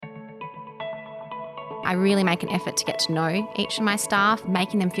I really make an effort to get to know each of my staff,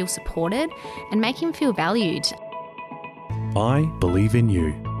 making them feel supported and making them feel valued. I Believe in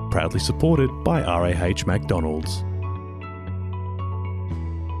You, proudly supported by RAH McDonald's.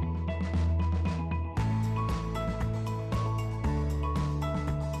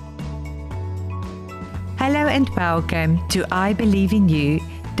 Hello and welcome to I Believe in You,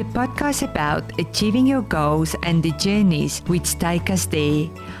 the podcast about achieving your goals and the journeys which take us there.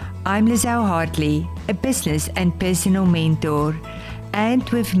 I'm Lizelle Hartley, a business and personal mentor, and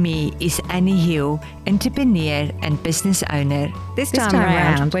with me is Annie Hill, entrepreneur and business owner. This time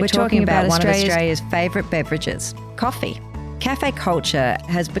around, we're talking about one of Australia's favourite beverages, coffee. Cafe culture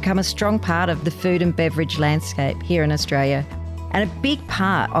has become a strong part of the food and beverage landscape here in Australia, and a big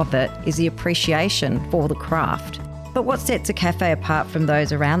part of it is the appreciation for the craft. But what sets a cafe apart from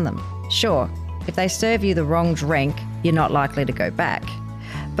those around them? Sure, if they serve you the wrong drink, you're not likely to go back.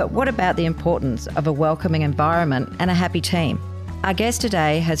 But what about the importance of a welcoming environment and a happy team? Our guest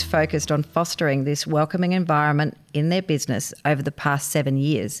today has focused on fostering this welcoming environment in their business over the past 7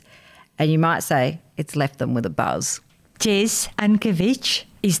 years, and you might say it's left them with a buzz. Jess Unkovich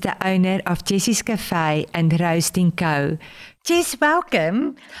is the owner of Jess's Cafe and Roasting Co. Jess,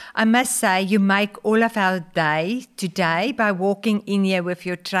 welcome. I must say you make all of our day today by walking in here with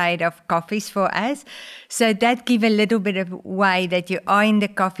your tray of coffees for us. So that gives a little bit of way that you are in the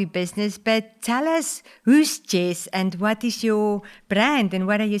coffee business. But tell us, who's Jess and what is your brand and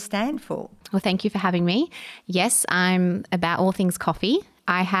what do you stand for? Well, thank you for having me. Yes, I'm about all things coffee.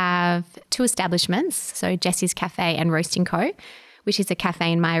 I have 2 establishments, so Jess's Cafe and Roasting Co., which is a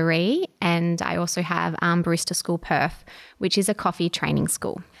cafe in Myree, and I also have Barista School Perth, which is a coffee training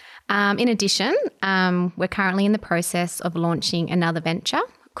school. In addition, we're currently in the process of launching another venture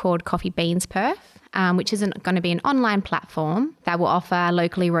called Coffee Beans Perth, which is going to be an online platform that will offer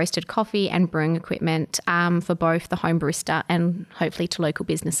locally roasted coffee and brewing equipment for both the home barista and hopefully to local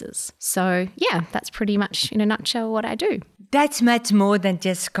businesses. So yeah, that's pretty much in a nutshell what I do. That's much more than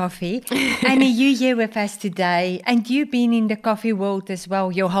just coffee. Annie, you're here with us today, and you've been in the coffee world as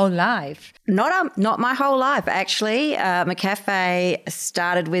well your whole life. Not my whole life, actually. My cafe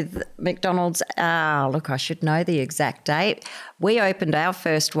started with McDonald's. Look, I should know the exact date. We opened our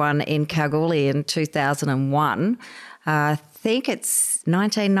first one in Kalgoorlie in 2001. I think it's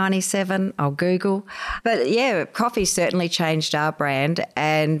 1997. I'll Google. But yeah, coffee certainly changed our brand.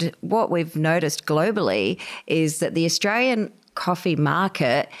 And what we've noticed globally is that the Australian coffee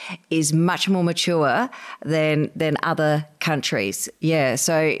market is much more mature than other countries. Yeah,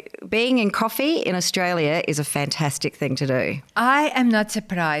 so being in coffee in Australia is a fantastic thing to do. I am not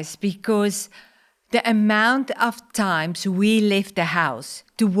surprised because the amount of times we left the house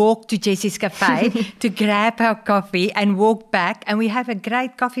to walk to Jess's Cafe to grab our coffee and walk back, and we have a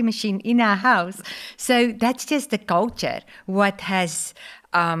great coffee machine in our house. So that's just the culture, what has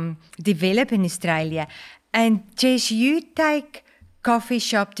developed in Australia. And Jess, you take coffee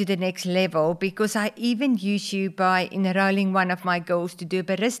shop to the next level because I even use you by enrolling one of my girls to do a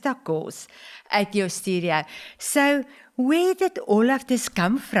barista course at your studio. So where did all of this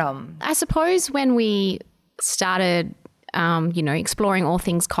come from? I suppose when we started, exploring all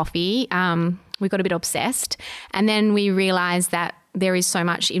things coffee, we got a bit obsessed, and then we realised that there is so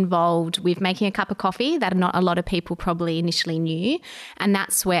much involved with making a cup of coffee that not a lot of people probably initially knew. And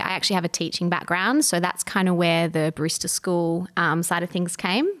that's where I actually have a teaching background. So that's kind of where the barista school side of things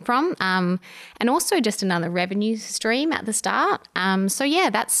came from. And also just another revenue stream at the start.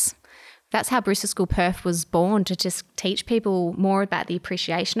 That's how Barista School Perth was born, to just teach people more about the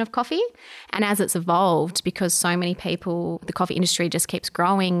appreciation of coffee. And as it's evolved, because so many people, the coffee industry just keeps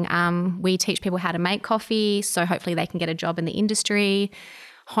growing, we teach people how to make coffee, so hopefully they can get a job in the industry,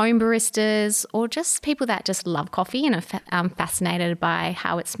 home baristas, or just people that just love coffee and are fascinated by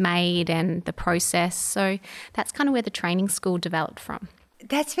how it's made and the process. So that's kind of where the training school developed from.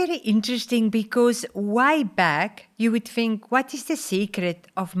 That's very interesting because way back you would think, what is the secret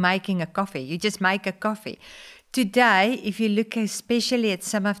of making a coffee? You just make a coffee. Today, if you look especially at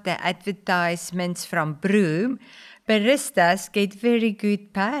some of the advertisements from Broom, baristas get very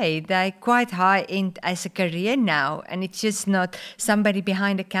good pay. They're quite high-end as a career now, and it's just not somebody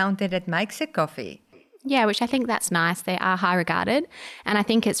behind a counter that makes a coffee. Yeah, which I think that's nice. They are high regarded. And I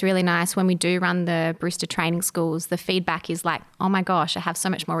think it's really nice when we do run the barista training schools, the feedback is like, oh my gosh, I have so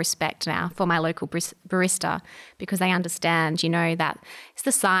much more respect now for my local barista, because they understand, that it's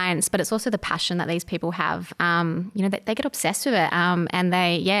the science, but it's also the passion that these people have. They get obsessed with it, and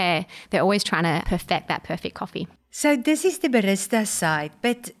they're always trying to perfect that perfect coffee. So this is the barista side,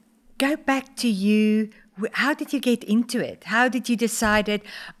 but go back to you How did you get into it? How did you decide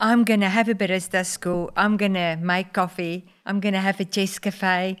I'm going to have a barista school, I'm going to make coffee, I'm going to have a Jess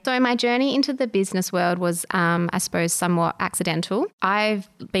Cafe? So my journey into the business world was, I suppose, somewhat accidental. I've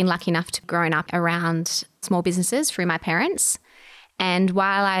been lucky enough to grow up around small businesses through my parents. And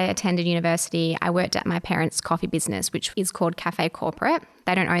while I attended university, I worked at my parents' coffee business, which is called Cafe Corporate.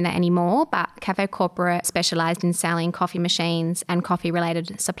 They don't own that anymore, but Cafe Corporate specialised in selling coffee machines and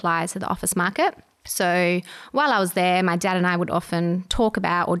coffee-related supplies to the office market. So while I was there, my dad and I would often talk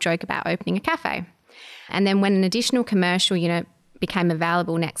about or joke about opening a cafe. And then when an additional commercial unit became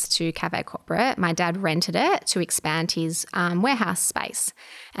available next to Cafe Corporate, my dad rented it to expand his warehouse space.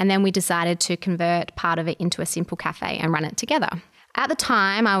 And then we decided to convert part of it into a simple cafe and run it together. At the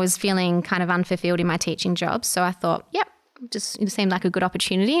time, I was feeling kind of unfulfilled in my teaching job. So I thought, it seemed like a good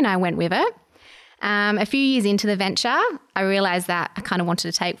opportunity and I went with it. A few years into the venture, I realised that I kind of wanted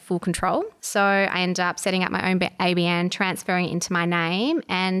to take full control. So I ended up setting up my own ABN, transferring it into my name,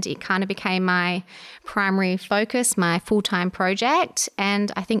 and it kind of became my primary focus, my full-time project.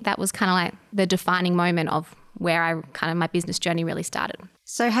 And I think that was kind of like the defining moment of where my business journey really started.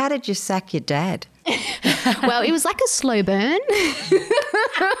 So how did you sack your dad? Well, it was like a slow burn.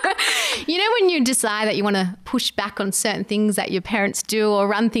 You know, when you decide that you want to push back on certain things that your parents do or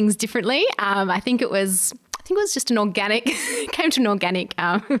run things differently. I think it was just an organic, came to an organic,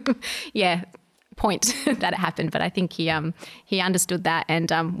 point that it happened. But I think he understood that and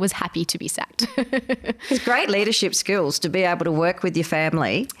was happy to be sacked. It's great leadership skills to be able to work with your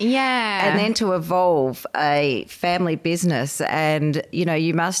family. Yeah. And then to evolve a family business. And,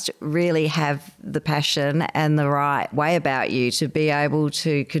 you must really have the passion and the right way about you to be able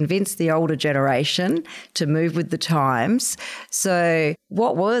to convince the older generation to move with the times. So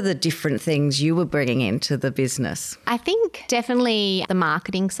what were the different things you were bringing into the business? I think definitely the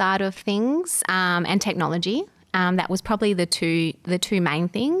marketing side of things and technology. That was probably the two main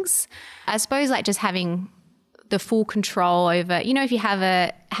things. I suppose like just having the full control over, if you have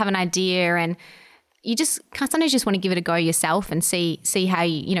an idea and you just sometimes just want to give it a go yourself and see how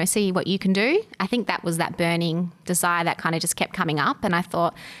you, see what you can do. I think that was that burning desire that kind of just kept coming up. And I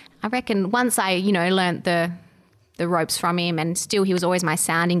thought, I reckon once I, learnt the ropes from him, and still he was always my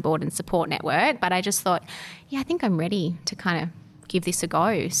sounding board and support network. But I just thought, I think I'm ready to kind of give this a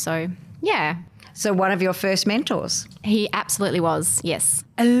go. So, yeah. So one of your first mentors? He absolutely was, yes.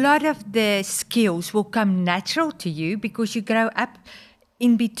 A lot of the skills will come natural to you because you grow up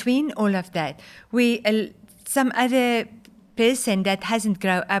in between all of that. Some other person that hasn't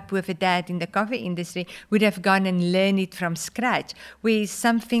grown up with a dad in the coffee industry would have gone and learned it from scratch, where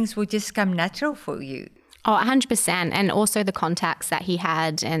some things will just come natural for you. Oh, 100%. And also the contacts that he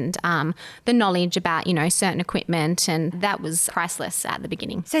had and the knowledge about, certain equipment. And that was priceless at the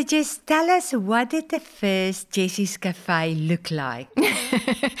beginning. So just tell us, what did the first Jess's Cafe look like?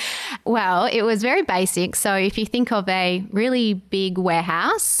 Well, it was very basic. So if you think of a really big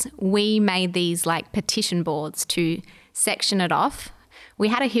warehouse, we made these like partition boards to section it off. We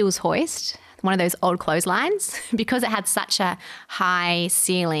had a heels hoist, one of those old clotheslines. Because it had such a high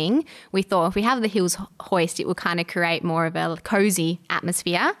ceiling, we thought if we have the heels hoist, it will kind of create more of a cozy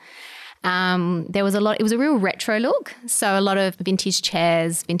atmosphere. It was a real retro look. So a lot of vintage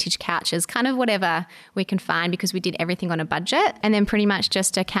chairs, vintage couches, kind of whatever we can find, because we did everything on a budget. And then pretty much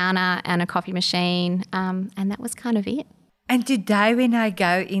just a counter and a coffee machine. And that was kind of it. And today when I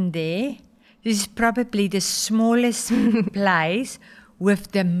go in there, this is probably the smallest place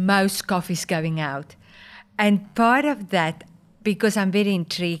with the most coffees going out. And part of that, because I'm very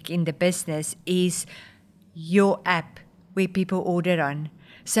intrigued in the business, is your app where people order on.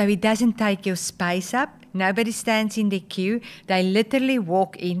 So it doesn't take your space up. Nobody stands in the queue. They literally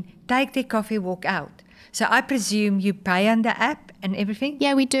walk in, take their coffee, walk out. So I presume you pay on the app and everything?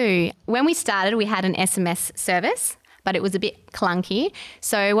 Yeah, we do. When we started, we had an SMS service, but it was a bit clunky.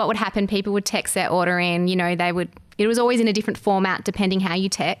 So what would happen, people would text their order in, it was always in a different format depending how you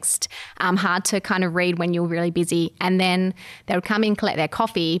text, hard to kind of read when you're really busy. And then they would come in, collect their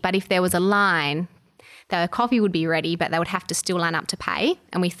coffee, but if there was a line, the coffee would be ready, but they would have to still line up to pay.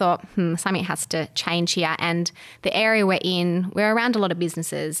 And we thought, something has to change here. And the area we're around a lot of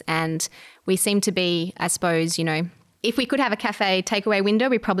businesses, and we seem to be, I suppose, if we could have a cafe takeaway window,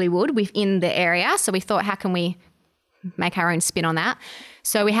 we probably would within the area. So we thought, how can we make our own spin on that?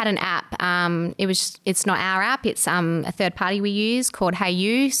 So we had an app. It's not our app. It's a third party we use called Hey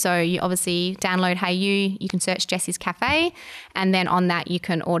You. So you obviously download Hey You. You can search Jess's Cafe, and then on that you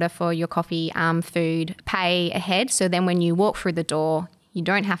can order for your coffee, food, pay ahead. So then when you walk through the door,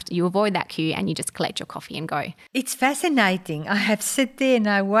 you avoid that queue and you just collect your coffee and go. It's fascinating. I have sit there and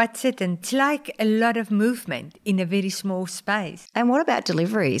I watch it, and it's like a lot of movement in a very small space. And what about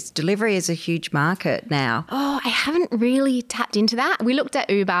deliveries? Delivery is a huge market now. Oh, I haven't really tapped into that. We looked at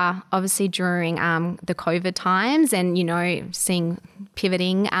Uber, obviously, during the COVID times and, seeing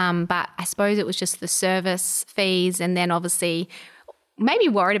pivoting. But I suppose it was just the service fees, and then obviously maybe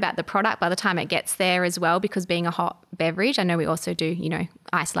worried about the product by the time it gets there as well, because being a hot beverage, I know we also do,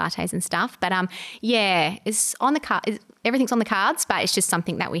 iced lattes and stuff. But it's on the card. Everything's on the cards, but it's just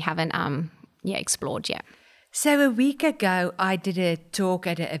something that we haven't explored yet. So a week ago, I did a talk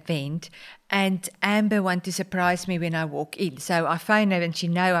at an event, and Amber wanted to surprise me when I walk in. So I phoned her and she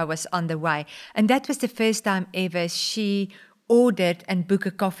knew I was on the way. And that was the first time ever she ordered and booked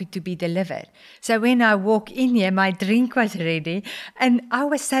a coffee to be delivered. So when I walk in here, my drink was ready, and I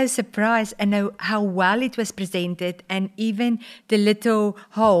was so surprised and know how well it was presented, and even the little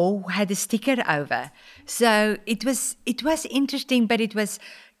hole had a sticker over. So it was interesting, but it was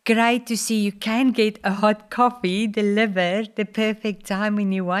great to see you can get a hot coffee delivered the perfect time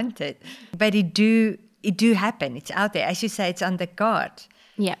when you want it. But it do happen. It's out there. As you say, it's on the card.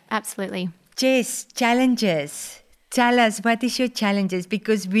 Yeah, absolutely. Jess, challenges. Tell us, what is your challenges?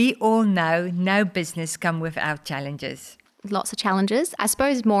 Because we all know no business come without challenges. Lots of challenges. I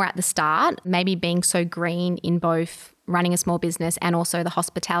suppose more at the start, maybe being so green in both running a small business and also the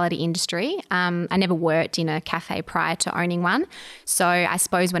hospitality industry. I never worked in a cafe prior to owning one. So I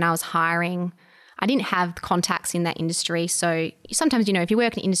suppose when I was hiring, I didn't have contacts in that industry. So sometimes, if you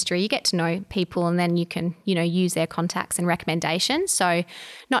work in an industry, you get to know people and then you can, use their contacts and recommendations. So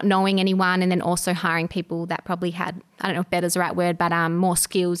not knowing anyone, and then also hiring people that probably had, I don't know if better is the right word, but more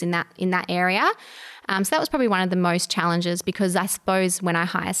skills in that area. So that was probably one of the most challenges, because I suppose when I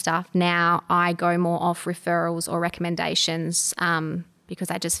hire staff now, I go more off referrals or recommendations because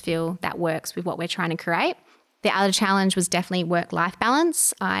I just feel that works with what we're trying to create. The other challenge was definitely work-life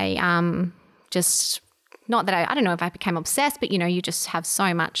balance. Not that I don't know if I became obsessed, but you just have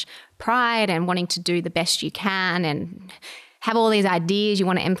so much pride and wanting to do the best you can and have all these ideas you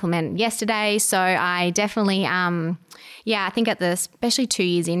want to implement yesterday. So I definitely, I think especially 2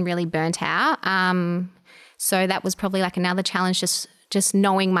 years in, really burnt out. So that was probably like another challenge, just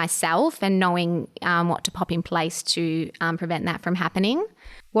knowing myself and knowing what to pop in place to prevent that from happening.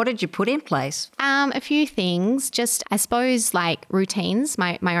 What did you put in place? A few things, just I suppose like routines,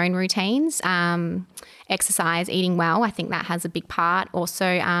 my own routines, exercise, eating well. I think that has a big part. Also,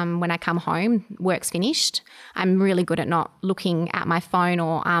 when I come home, work's finished. I'm really good at not looking at my phone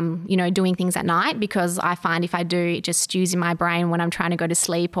or, doing things at night, because I find if I do, it just stews in my brain when I'm trying to go to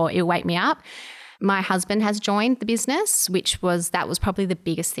sleep, or it'll wake me up. My husband has joined the business, that was probably the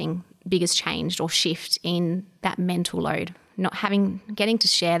biggest change or shift in that mental load. Getting to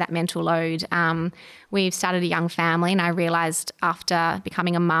share that mental load. We've started a young family, and I realised after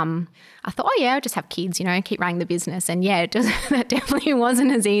becoming a mum, I thought, I'll just have kids, keep running the business. And that definitely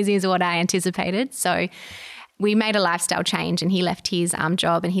wasn't as easy as what I anticipated. So we made a lifestyle change, and he left his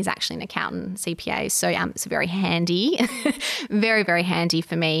job, and he's actually an accountant, CPA. So it's very handy, very, very handy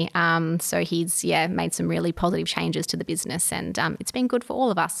for me. So he's, made some really positive changes to the business, and it's been good for all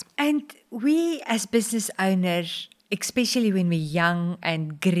of us. And we as business owners, especially when we're young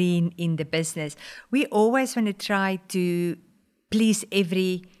and green in the business, we always want to try to please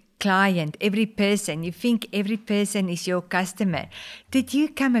every client, every person. You think every person is your customer. Did you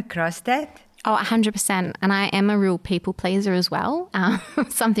come across that? Oh, 100%. And I am a real people pleaser as well,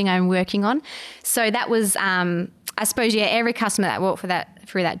 something I'm working on. So that was, I suppose, every customer that walked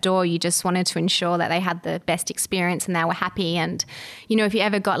through that door, you just wanted to ensure that they had the best experience and they were happy. And, if you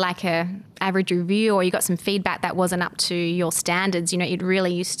ever got like a average review or you got some feedback that wasn't up to your standards, it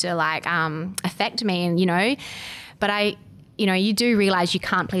really used to affect me. And, but you do realise you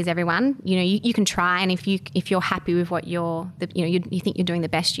can't please everyone. You can try, and if you're happy with what you think you're doing the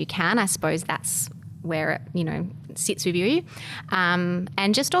best you can, I suppose that's where it sits with you. And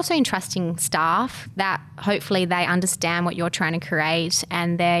just also entrusting staff that hopefully they understand what you're trying to create,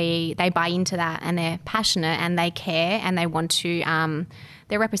 and they buy into that, and they're passionate and they care and they want to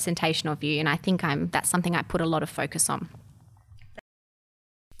their representation of you. And I think that's something I put a lot of focus on.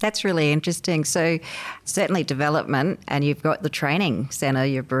 That's really interesting. So certainly development, and you've got the training centre,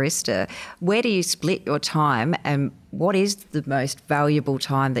 your barista. Where do you split your time, and what is the most valuable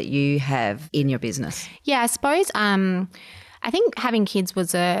time that you have in your business? Yeah, I suppose I think having kids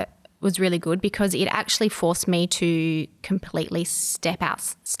was a was really good because it actually forced me to completely step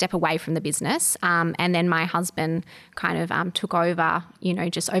away from the business. And then my husband kind of took over,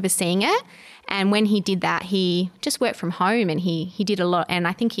 just overseeing it. And when he did that, he just worked from home and he did a lot. And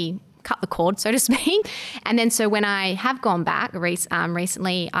I think he cut the cord, so to speak. And then so when I have gone back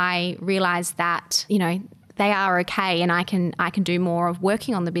recently, I realised that, they are okay, and I can do more of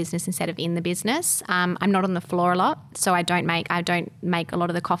working on the business instead of in the business. I'm not on the floor a lot, so I don't make a lot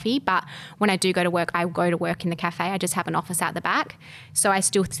of the coffee. But when I do go to work, I go to work in the cafe. I just have an office out the back, so I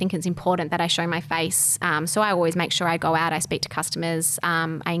still think it's important that I show my face. So I always make sure I go out, I speak to customers,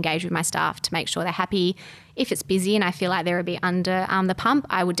 I engage with my staff to make sure they're happy. If it's busy and I feel like they're a bit under the pump,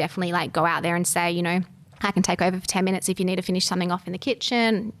 I would definitely go out there and say, I can take over for 10 minutes if you need to finish something off in the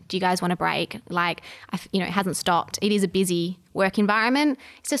kitchen. Do you guys want a break? It hasn't stopped. It is a busy work environment.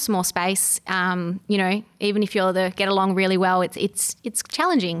 It's a small space. Even if you're get along really well, it's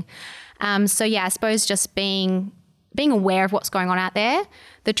challenging. I suppose just being aware of what's going on out there.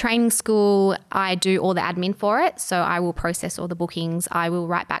 The training school, I do all the admin for it. So I will process all the bookings. I will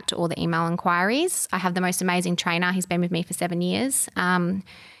write back to all the email inquiries. I have the most amazing trainer. He's been with me for 7 years.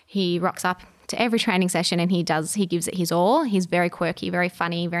 He rocks up to every training session and he gives it his all. He's very quirky, very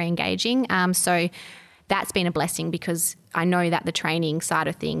funny, very engaging. So that's been a blessing because I know that the training side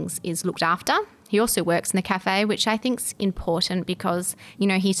of things is looked after. He also works in the cafe, which I think is important because,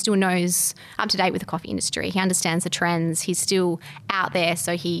 he still knows up to date with the coffee industry. He understands the trends. He's still out there.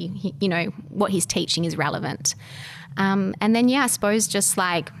 So he what he's teaching is relevant. And then, I suppose just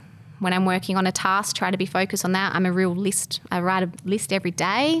when I'm working on a task, try to be focused on that. I'm a real list. I write a list every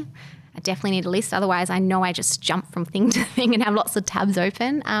day. I definitely need a list. Otherwise, I know I just jump from thing to thing and have lots of tabs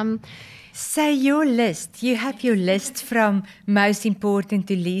open. So your list, you have your list from most important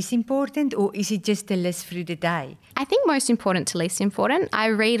to least important, or is it just a list through the day? I think most important to least important. I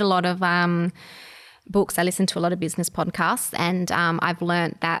read a lot of books. I listen to a lot of business podcasts, and I've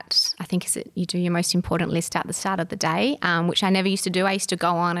learnt that I think you do your most important list at the start of the day, which I never used to do. I used to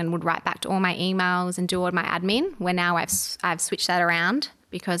go on and would write back to all my emails and do all my admin, where now I've switched that around.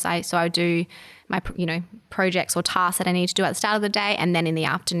 Because I do my projects or tasks that I need to do at the start of the day, and then in the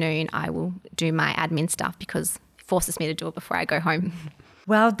afternoon I will do my admin stuff because it forces me to do it before I go home.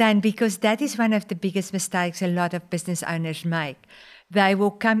 Well done, because that is one of the biggest mistakes a lot of business owners make. They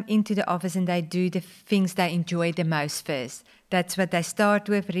will come into the office and they do the things they enjoy the most first. That's what they start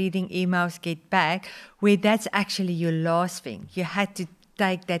with, reading emails, get back, where that's actually your last thing. You had to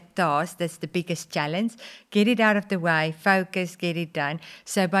take that task, that's the biggest challenge, get it out of the way, focus, get it done.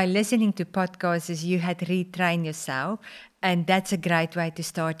 So by listening to podcasts, you had retrained yourself, and that's a great way to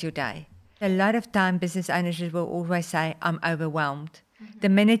start your day. A lot of time business owners will always say, I'm overwhelmed. Mm-hmm. The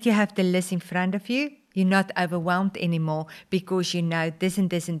minute you have the list in front of you, you're not overwhelmed anymore because you know this and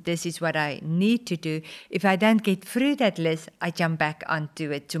this and this is what I need to do. If I don't get through that list, I jump back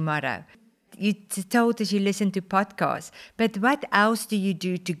onto it tomorrow. You told us you listen to podcasts, but what else do you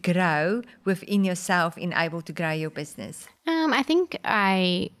do to grow within yourself and able to grow your business? I think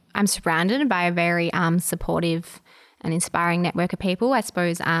I'm surrounded by a very supportive and inspiring network of people. I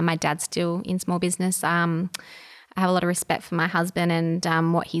suppose my dad's still in small business. I have a lot of respect for my husband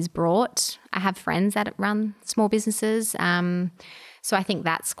and what he's brought. I have friends that run small businesses. So I think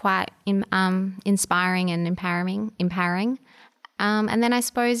that's quite inspiring and empowering. And then I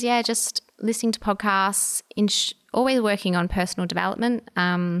suppose, just listening to podcasts, always working on personal development,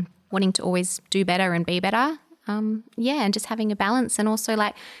 wanting to always do better and be better. And just having a balance. And also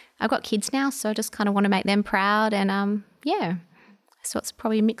I've got kids now, so I just kind of want to make them proud. And so it's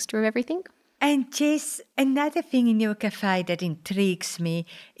probably a mixture of everything. And Jess, another thing in your cafe that intrigues me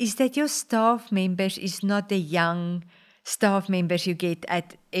is that your staff members is not the young staff members you get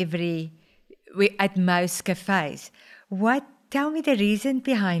at most cafes. Tell me the reason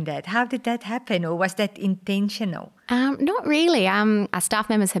behind that. How did that happen, or was that intentional? Not really. Our staff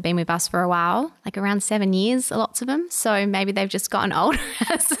members have been with us for a while, around 7 years, lots of them. So maybe they've just gotten older,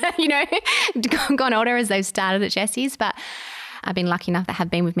 gone older as they've started at Jessie's. But I've been lucky enough that have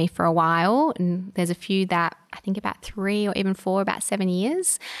been with me for a while. And there's a few that I think about 3 or even 4, about 7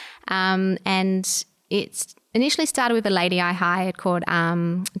 years. And it's initially started with a lady I hired called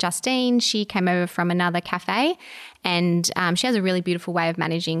Justine. She came over from another cafe, and she has a really beautiful way of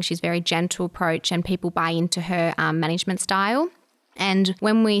managing. She's very gentle approach, and people buy into her management style. And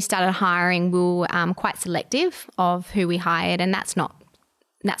when we started hiring, we were quite selective of who we hired, and that's not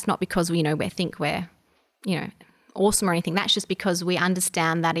because we think we're awesome or anything. That's just because we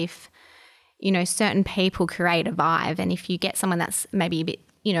understand that if certain people create a vibe, and if you get someone that's maybe a bit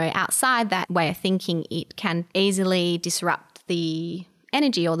outside that way of thinking, it can easily disrupt the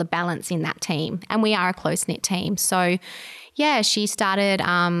energy or the balance in that team. And we are a close-knit team. So, yeah, she started,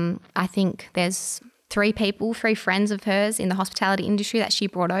 I think there's 3 friends of hers in the hospitality industry that she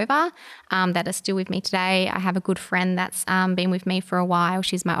brought over that are still with me today. I have a good friend that's been with me for a while.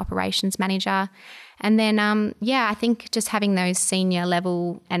 She's my operations manager. And then, I think just having those senior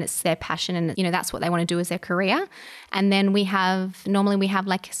level, and it's their passion and, that's what they want to do as their career. And then normally we have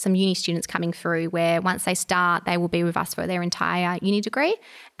like some uni students coming through where once they start, they will be with us for their entire uni degree.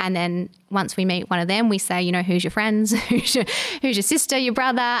 And then once we meet one of them, we say, who's your friends, who's your sister, your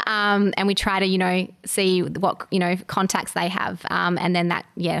brother, and we try to, see what, contacts they have. And then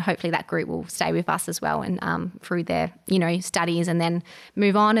hopefully that group will stay with us as well and through their, studies, and then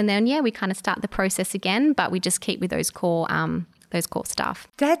move on. And then, we kind of start the process again, but we just keep with those core stuff.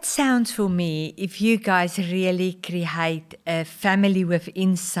 That sounds for me, if you guys really create a family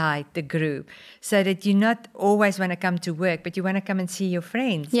inside the group, so that you not always want to come to work, but you want to come and see your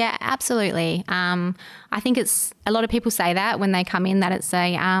friends. Yeah, absolutely. I think it's a lot of people say that when they come in, that it's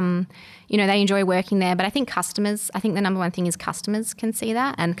they enjoy working there. But I think the number one thing is customers can see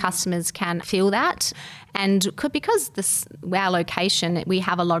that, and customers can feel that. And because our location, we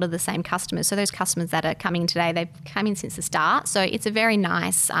have a lot of the same customers. So those customers that are coming today, they've come in since the start. So it's a very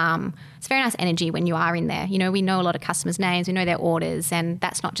nice, energy when you are in there. We know a lot of customers' names, we know their orders, and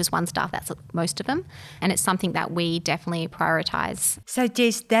that's not just one staff, that's most of them. And it's something that we definitely prioritise. So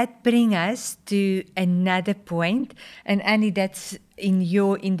Jess, that brings us to another point, and Annie, that's in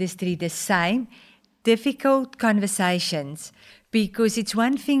your industry the same, difficult conversations. Because it's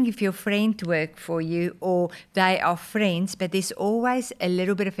one thing if your friend works for you or they are friends, but there's always a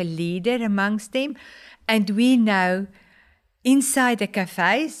little bit of a leader amongst them. And we know inside the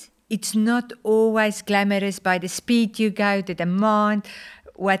cafes, it's not always glamorous by the speed you go, the demand,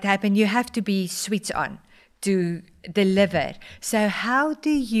 what happened. You have to be switched on to deliver. So how do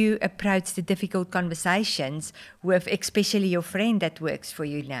you approach the difficult conversations with especially your friend that works for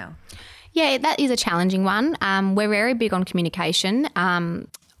you now? Yeah, that is a challenging one. We're very big on communication,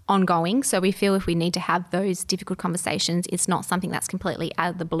 ongoing. So we feel if we need to have those difficult conversations, it's not something that's completely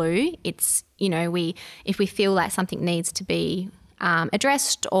out of the blue. It's, if we feel like something needs to be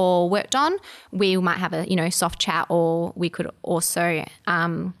addressed or worked on, we might have a, soft chat, or we could also,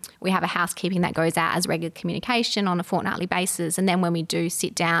 we have a housekeeping that goes out as regular communication on a fortnightly basis. And then when we do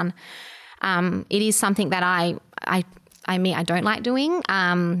sit down, it is something that I don't like doing,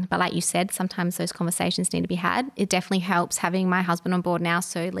 but like you said, sometimes those conversations need to be had. It definitely helps having my husband on board now,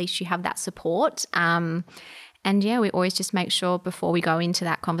 so at least you have that support. We always just make sure before we go into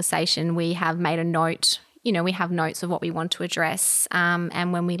that conversation, we have made a note, we have notes of what we want to address.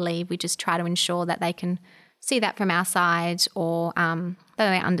 And when we leave, we just try to ensure that they can see that from our side, or that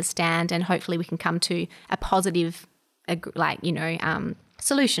they understand, and hopefully we can come to a positive,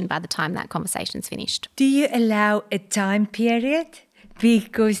 solution by the time that conversation's finished. Do you allow a time period?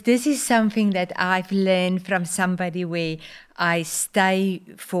 Because this is something that I've learned from somebody where I stay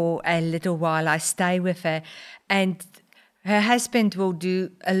for a little while, I stay with her, and her husband will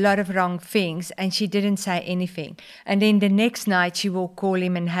do a lot of wrong things and she didn't say anything. And then the next night she will call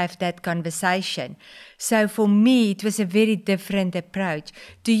him and have that conversation. So for me, it was a very different approach.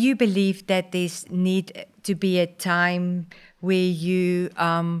 Do you believe that there's need to be a time where you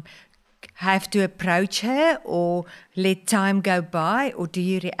have to approach her, or let time go by, or do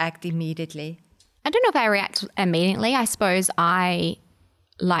you react immediately? I don't know if I react immediately. I suppose I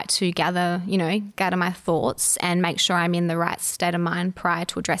like to gather my thoughts and make sure I'm in the right state of mind prior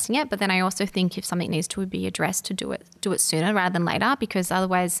to addressing it. But then I also think if something needs to be addressed, to do it sooner rather than later, because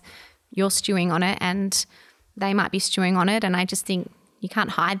otherwise you're stewing on it and they might be stewing on it. And I just think you can't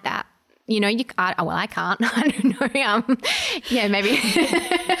hide that. I can't. I don't know. Maybe.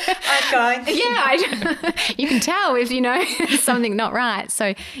 I can't. You can tell if, something not right.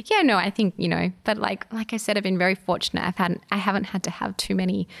 So, I think, but like I said, I've been very fortunate. I haven't had to have too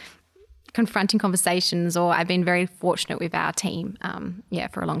many confronting conversations, or I've been very fortunate with our team,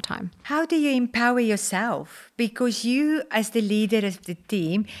 for a long time. How do you empower yourself? Because you, as the leader of the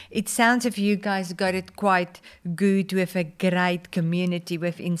team, it sounds as if you guys got it quite good with a great community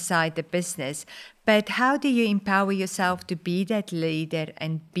inside the business. But how do you empower yourself to be that leader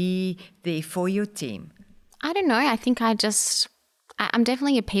and be there for your team? I don't know. I think I'm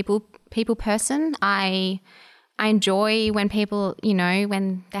definitely a people person. I enjoy when people,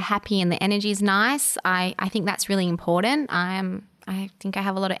 when they're happy and the energy is nice. I think that's really important. I think I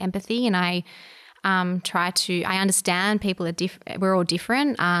have a lot of empathy, and I understand people are different. We're all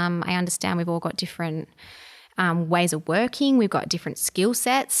different. I understand we've all got different ways of working. We've got different skill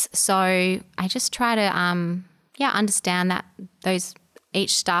sets. So I just try to, understand that those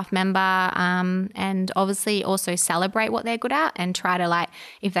each staff member, and obviously also celebrate what they're good at and try to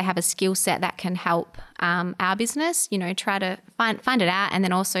if they have a skill set that can help our business, try to find it out, and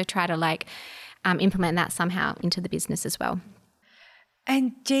then also try to implement that somehow into the business as well.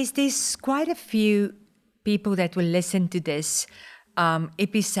 And Jess, there's quite a few people that will listen to this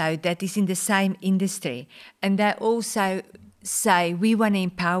episode that is in the same industry, and they also say we want to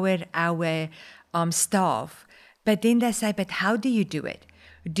empower our staff, but then they say, but how do you do it?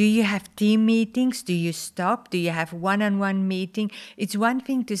 Do you have team meetings? Do you stop? Do you have one-on-one meeting? It's one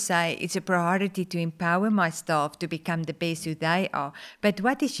thing to say it's a priority to empower my staff to become the best who they are, but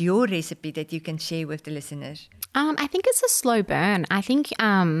what is your recipe that you can share with the listeners? I think it's a slow burn. I think,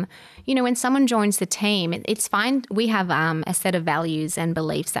 when someone joins the team, it's fine. We have a set of values and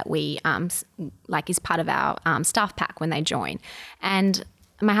beliefs that we is part of our staff pack when they join. And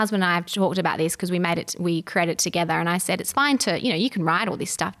my husband and I have talked about this because we created it together, and I said it's fine to, you can write all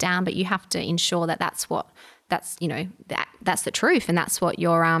this stuff down, but you have to ensure that that's the truth, and that's what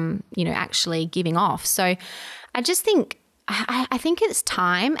you're actually giving off. So I just think I think it's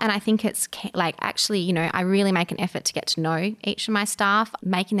time, and I think it's I really make an effort to get to know each of my staff,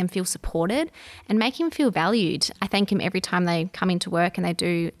 making them feel supported and making them feel valued. I thank them every time they come into work and they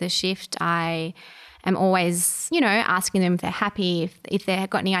do the shift. I am always, asking them if they're happy, if they've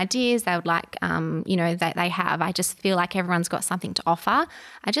got any ideas they would like, that they have. I just feel like everyone's got something to offer.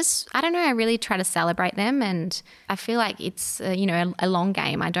 I don't know, I really try to celebrate them, and I feel like it's, a long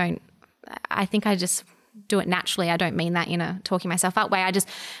game. I think I just do it naturally. I don't mean that in a talking myself up way.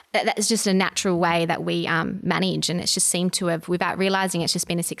 That's just a natural way that we manage, and it's just seemed to have, without realising, it's just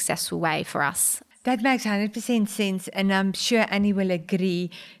been a successful way for us. That makes 100% sense, and I'm sure Annie will agree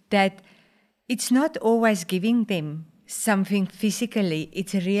that it's not always giving them something physically.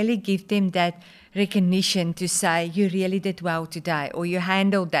 It's really give them that recognition to say, you really did well today, or you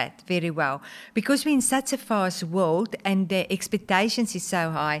handled that very well. Because we're in such a fast world and the expectations is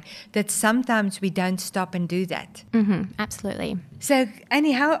so high that sometimes we don't stop and do that. Mm-hmm, absolutely. So,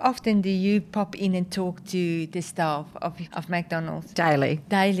 Annie, how often do you pop in and talk to the staff of McDonald's? Daily.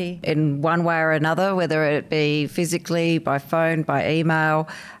 Daily. In one way or another, whether it be physically, by phone, by email.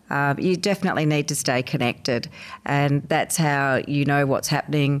 You definitely need to stay connected, and that's how you know what's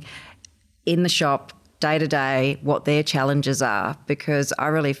happening in the shop day to day, what their challenges are, because I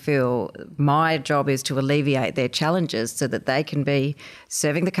really feel my job is to alleviate their challenges so that they can be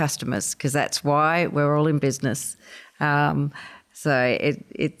serving the customers, because that's why we're all in business. So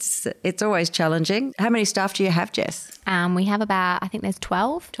it's always challenging. How many staff do you have, Jess? We have about, I think there's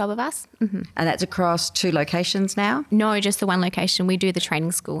 12 of us. Mm-hmm. And that's across 2 locations now? No, just the one location. We do the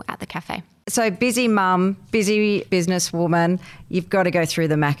training school at the cafe. So busy mum, busy businesswoman, you've got to go through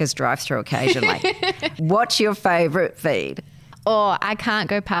the Macca's drive-through occasionally. What's your favourite feed? Oh, I can't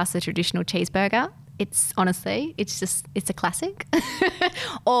go past the traditional cheeseburger. It's honestly, it's a classic.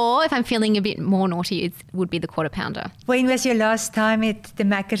 Or if I'm feeling a bit more naughty, it would be the quarter pounder. When was your last time at the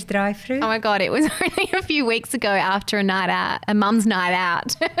Macca's drive-thru? Oh my God, it was only a few weeks ago after a night out, a mum's night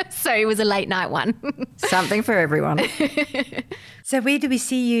out. So it was a late night one. Something for everyone. So where do we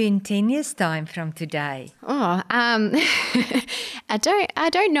see you in 10 years' time from today? Oh, I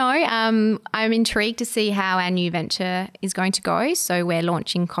don't know. I'm intrigued to see how our new venture is going to go. So we're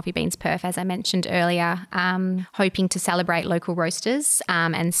launching Coffee Beans Perth, as I mentioned earlier, hoping to celebrate local roasters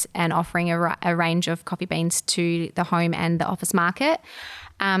and offering a range of coffee beans to the home and the office market.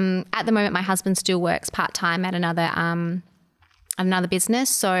 At the moment, my husband still works part-time at another business.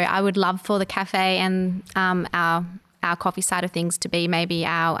 So I would love for the cafe and our coffee side of things to be maybe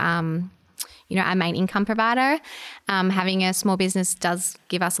our main income provider. Having a small business does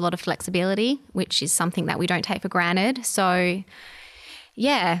give us a lot of flexibility, which is something that we don't take for granted. So,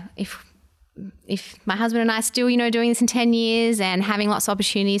 yeah, if my husband and I are still, doing this in 10 years and having lots of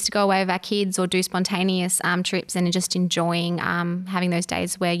opportunities to go away with our kids or do spontaneous trips and just enjoying having those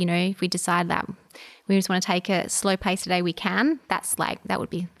days where, if we decide that we just want to take a slow pace today, we can. That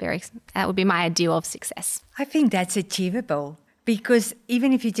would be my ideal of success. I think that's achievable, because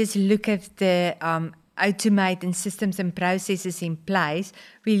even if you just look at the automate and systems and processes in place,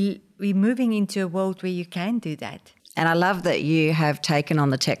 we're moving into a world where you can do that. And I love that you have taken on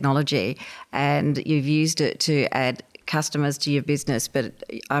the technology and you've used it to add customers to your business, but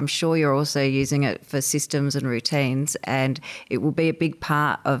I'm sure you're also using it for systems and routines, and it will be a big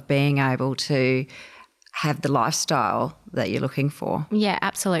part of being able to have the lifestyle that you're looking for. Yeah,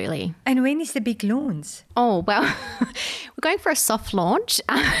 absolutely. And when is the big launch? Oh, well, going for a soft launch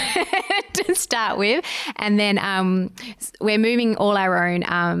to start with, and then we're moving all our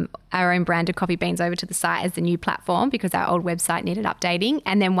own branded coffee beans over to the site as the new platform because our old website needed updating.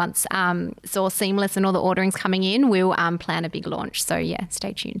 And then once it's all seamless and all the ordering's coming in, we'll plan a big launch. So yeah,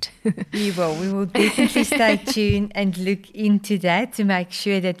 stay tuned. We will definitely stay tuned and look into that to make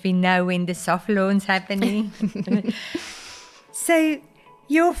sure that we know when the soft launch happening. So,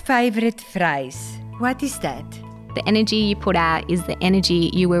 your favourite phrase, what is that? The energy you put out is the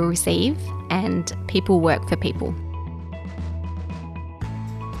energy you will receive, and people work for people.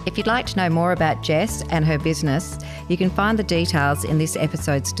 If you'd like to know more about Jess and her business, you can find the details in this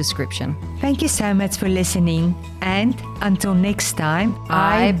episode's description. Thank you so much for listening, and until next time,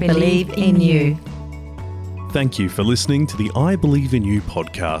 I believe in you. Thank you for listening to the I Believe in You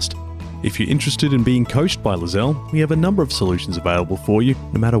podcast. If you're interested in being coached by Lizelle, we have a number of solutions available for you,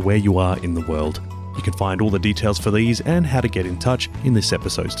 no matter where you are in the world. You can find all the details for these and how to get in touch in this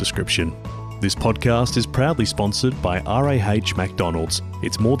episode's description. This podcast is proudly sponsored by RAH McDonald's.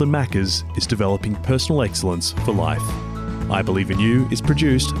 It's more than Macca's, it's developing personal excellence for life. I Believe in You is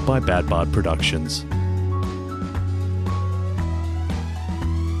produced by Bad Bard Productions.